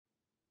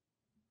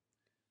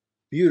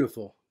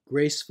Beautiful,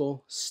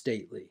 graceful,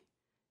 stately.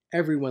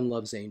 Everyone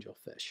loves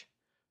angelfish,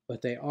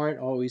 but they aren't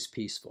always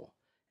peaceful,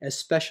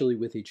 especially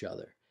with each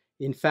other.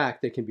 In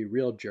fact, they can be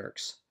real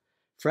jerks.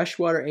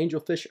 Freshwater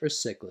angelfish are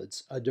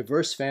cichlids, a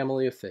diverse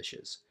family of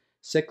fishes.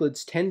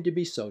 Cichlids tend to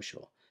be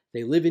social.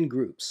 They live in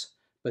groups,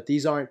 but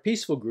these aren't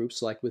peaceful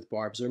groups like with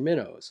barbs or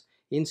minnows.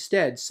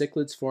 Instead,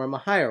 cichlids form a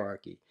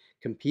hierarchy,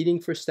 competing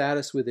for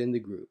status within the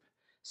group.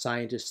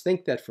 Scientists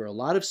think that for a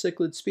lot of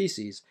cichlid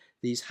species,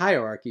 these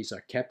hierarchies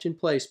are kept in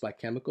place by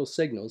chemical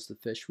signals the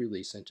fish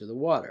release into the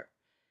water.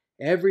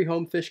 Every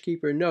home fish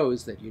keeper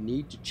knows that you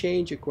need to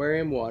change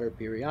aquarium water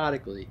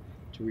periodically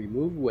to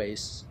remove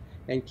wastes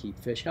and keep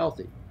fish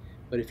healthy.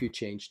 But if you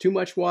change too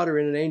much water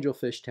in an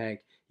angelfish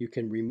tank, you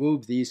can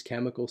remove these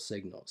chemical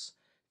signals.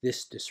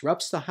 This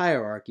disrupts the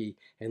hierarchy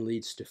and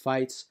leads to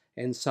fights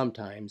and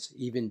sometimes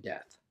even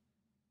death.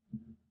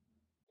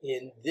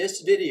 In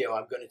this video,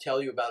 I'm going to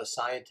tell you about a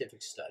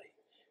scientific study.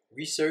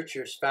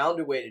 Researchers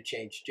found a way to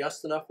change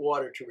just enough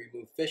water to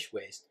remove fish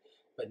waste,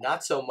 but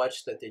not so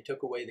much that they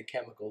took away the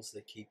chemicals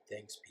that keep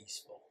things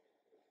peaceful.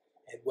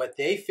 And what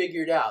they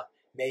figured out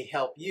may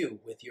help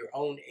you with your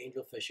own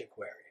angelfish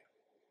aquarium.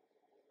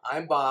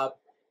 I'm Bob,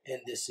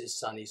 and this is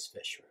Sonny's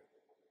Fish Room.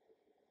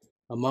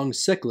 Among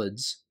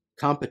cichlids,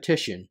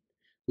 competition,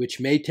 which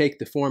may take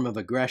the form of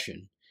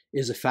aggression,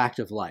 is a fact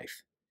of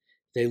life.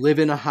 They live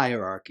in a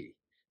hierarchy.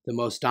 The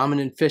most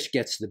dominant fish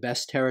gets the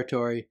best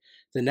territory,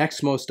 the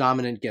next most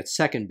dominant gets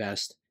second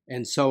best,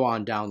 and so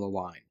on down the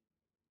line.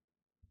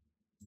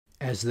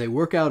 As they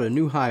work out a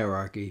new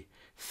hierarchy,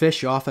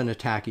 fish often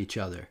attack each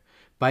other,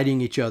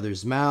 biting each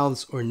other's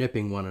mouths or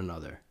nipping one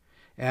another.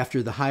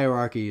 After the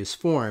hierarchy is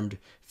formed,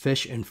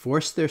 fish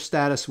enforce their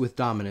status with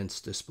dominance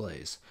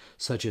displays,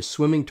 such as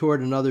swimming toward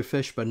another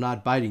fish but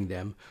not biting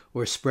them,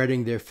 or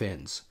spreading their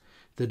fins.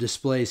 The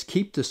displays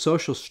keep the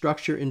social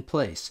structure in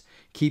place,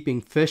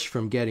 keeping fish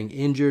from getting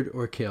injured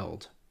or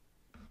killed.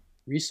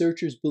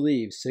 Researchers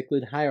believe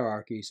cichlid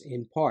hierarchies,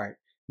 in part,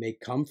 may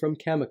come from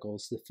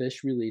chemicals the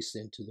fish release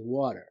into the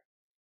water.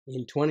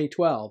 In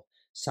 2012,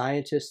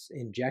 scientists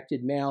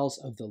injected males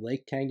of the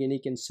Lake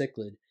Tanganyika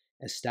cichlid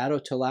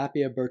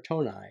Astatotilapia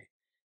burtoni,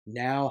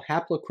 now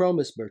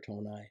Haplochromis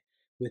burtoni,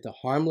 with a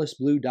harmless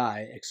blue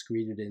dye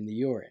excreted in the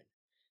urine.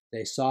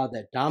 They saw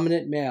that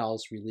dominant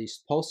males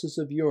released pulses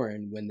of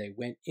urine when they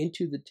went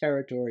into the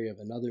territory of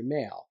another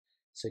male,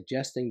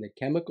 suggesting that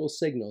chemical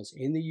signals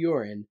in the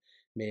urine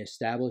may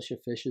establish a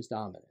fish's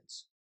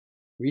dominance.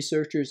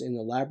 Researchers in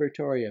the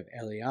laboratory of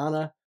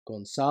Eliana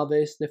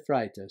Gonçalves de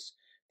Freitas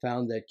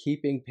found that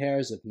keeping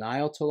pairs of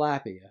Nile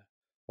tilapia,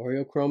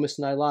 Oreochromis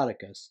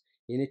niloticus,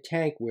 in a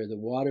tank where the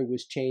water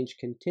was changed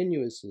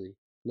continuously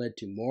led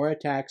to more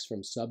attacks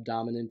from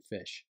subdominant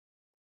fish.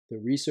 The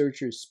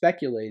researchers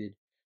speculated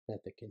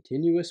that the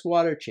continuous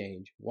water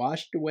change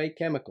washed away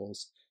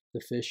chemicals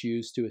the fish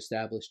used to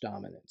establish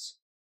dominance.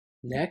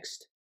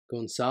 Next,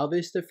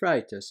 Gonçalves de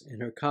Freitas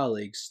and her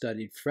colleagues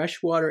studied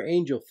freshwater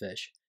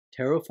angelfish,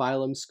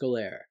 Pterophyllum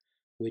scalare,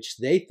 which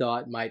they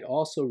thought might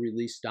also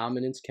release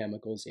dominance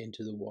chemicals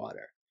into the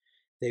water.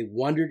 They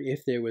wondered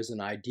if there was an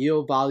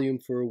ideal volume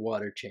for a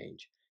water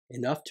change,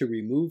 enough to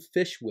remove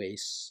fish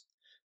wastes,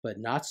 but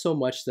not so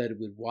much that it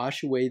would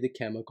wash away the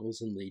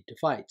chemicals and lead to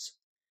fights.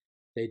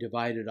 They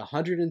divided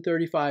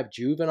 135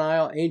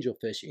 juvenile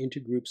angelfish into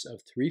groups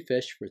of 3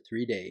 fish for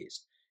 3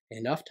 days,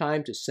 enough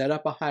time to set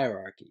up a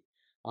hierarchy.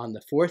 On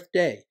the 4th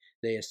day,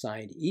 they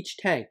assigned each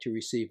tank to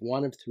receive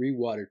one of 3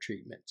 water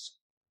treatments.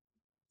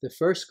 The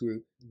first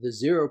group, the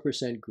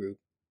 0% group,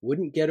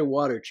 wouldn't get a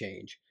water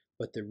change,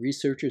 but the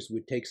researchers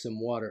would take some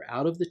water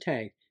out of the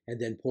tank and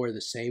then pour the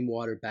same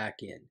water back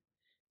in.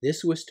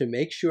 This was to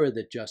make sure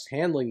that just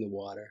handling the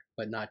water,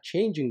 but not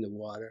changing the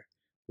water,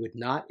 would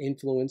not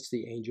influence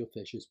the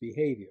angelfish's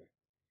behavior.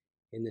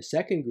 In the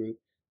second group,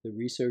 the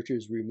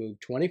researchers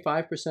removed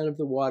 25% of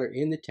the water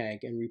in the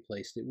tank and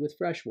replaced it with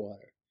fresh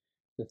water.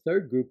 The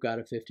third group got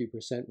a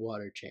 50%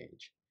 water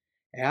change.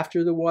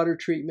 After the water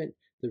treatment,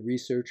 the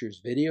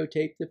researchers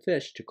videotaped the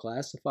fish to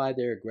classify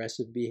their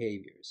aggressive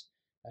behaviors,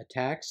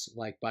 attacks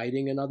like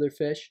biting another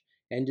fish,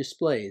 and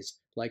displays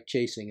like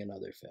chasing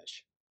another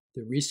fish.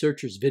 The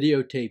researchers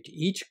videotaped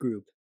each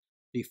group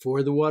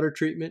before the water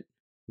treatment,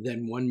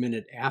 then 1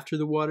 minute after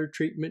the water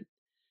treatment,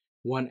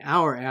 1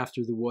 hour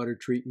after the water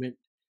treatment,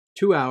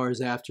 2 hours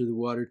after the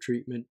water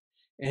treatment,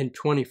 and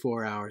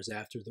 24 hours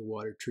after the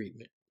water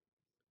treatment.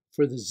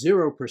 For the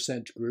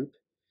 0% group,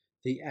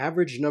 the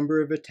average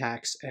number of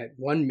attacks at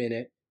 1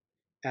 minute,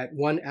 at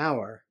 1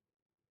 hour,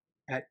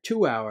 at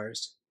 2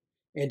 hours,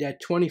 and at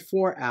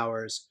 24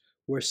 hours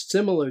were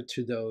similar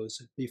to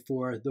those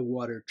before the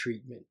water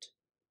treatment.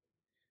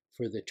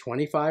 For the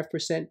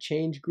 25%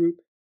 change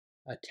group,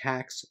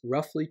 attacks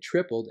roughly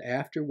tripled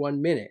after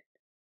 1 minute,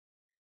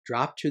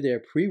 dropped to their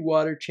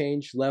pre-water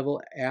change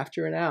level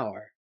after an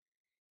hour,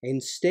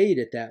 and stayed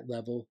at that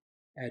level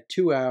at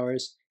 2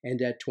 hours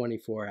and at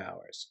 24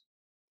 hours.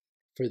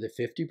 For the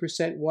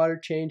 50% water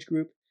change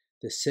group,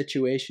 the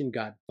situation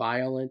got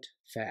violent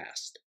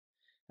fast.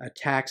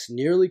 Attacks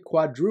nearly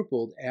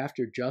quadrupled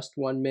after just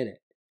 1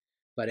 minute,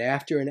 but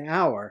after an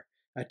hour,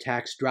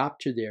 attacks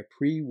dropped to their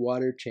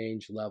pre-water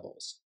change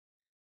levels.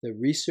 The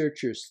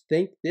researchers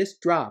think this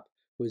drop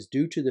was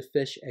due to the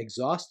fish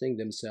exhausting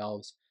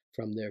themselves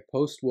from their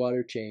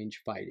post-water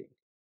change fighting.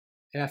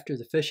 After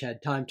the fish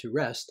had time to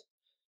rest,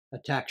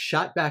 attacks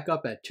shot back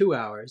up at 2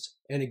 hours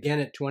and again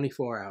at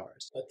 24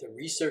 hours. But the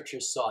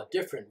researchers saw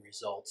different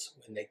results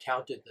when they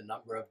counted the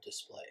number of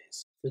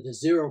displays. For the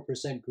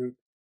 0% group,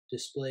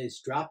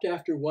 displays dropped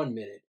after 1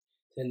 minute,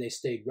 then they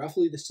stayed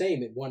roughly the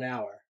same at 1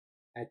 hour,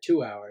 at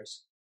 2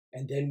 hours,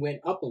 and then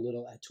went up a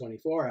little at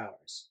 24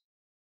 hours.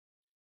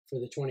 For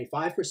the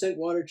 25%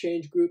 water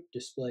change group,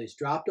 displays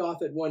dropped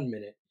off at 1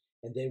 minute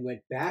and then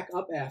went back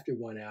up after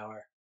 1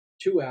 hour,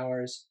 2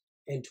 hours,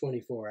 and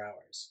 24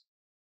 hours.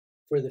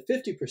 For the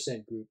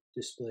 50% group,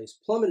 displays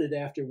plummeted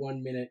after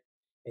 1 minute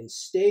and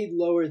stayed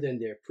lower than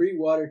their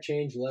pre-water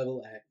change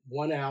level at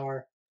 1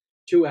 hour,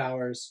 2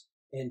 hours,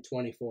 and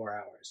 24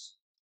 hours.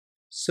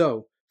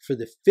 So, for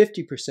the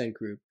 50%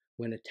 group,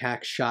 when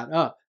attacks shot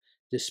up,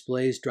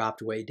 displays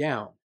dropped way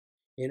down.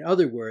 In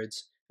other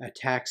words,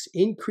 attacks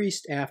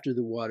increased after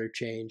the water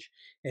change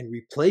and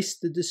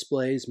replaced the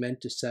displays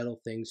meant to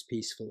settle things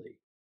peacefully.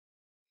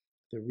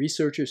 The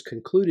researchers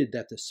concluded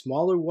that the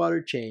smaller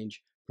water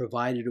change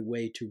provided a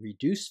way to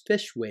reduce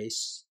fish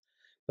wastes,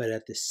 but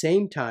at the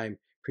same time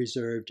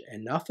preserved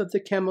enough of the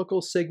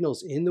chemical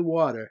signals in the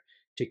water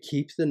to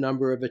keep the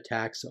number of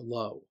attacks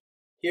low.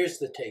 Here's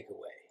the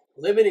takeaway.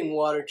 Limiting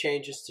water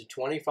changes to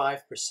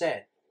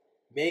 25%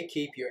 may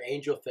keep your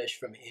angelfish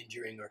from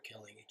injuring or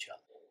killing each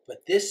other.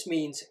 But this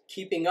means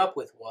keeping up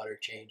with water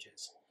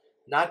changes,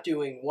 not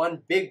doing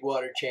one big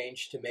water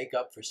change to make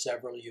up for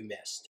several you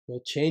missed.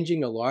 Will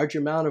changing a large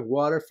amount of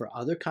water for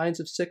other kinds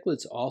of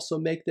cichlids also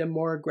make them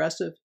more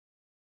aggressive?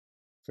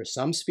 For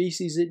some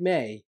species it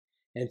may,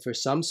 and for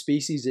some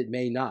species it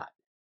may not.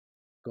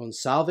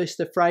 Gonçalves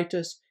de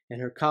Freitas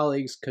and her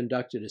colleagues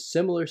conducted a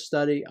similar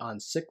study on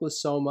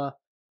Cyclosoma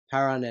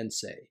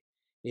paranense.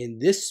 In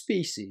this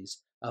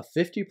species, a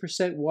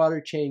 50%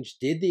 water change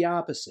did the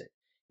opposite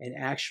and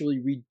actually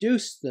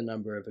reduced the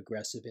number of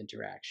aggressive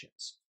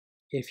interactions.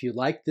 If you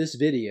liked this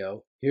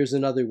video, here's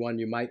another one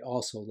you might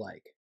also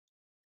like.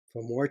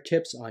 For more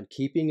tips on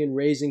keeping and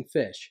raising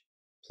fish,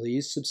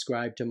 please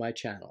subscribe to my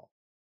channel.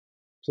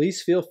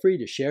 Please feel free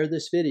to share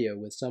this video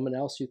with someone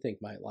else you think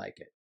might like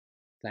it.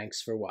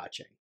 Thanks for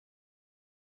watching.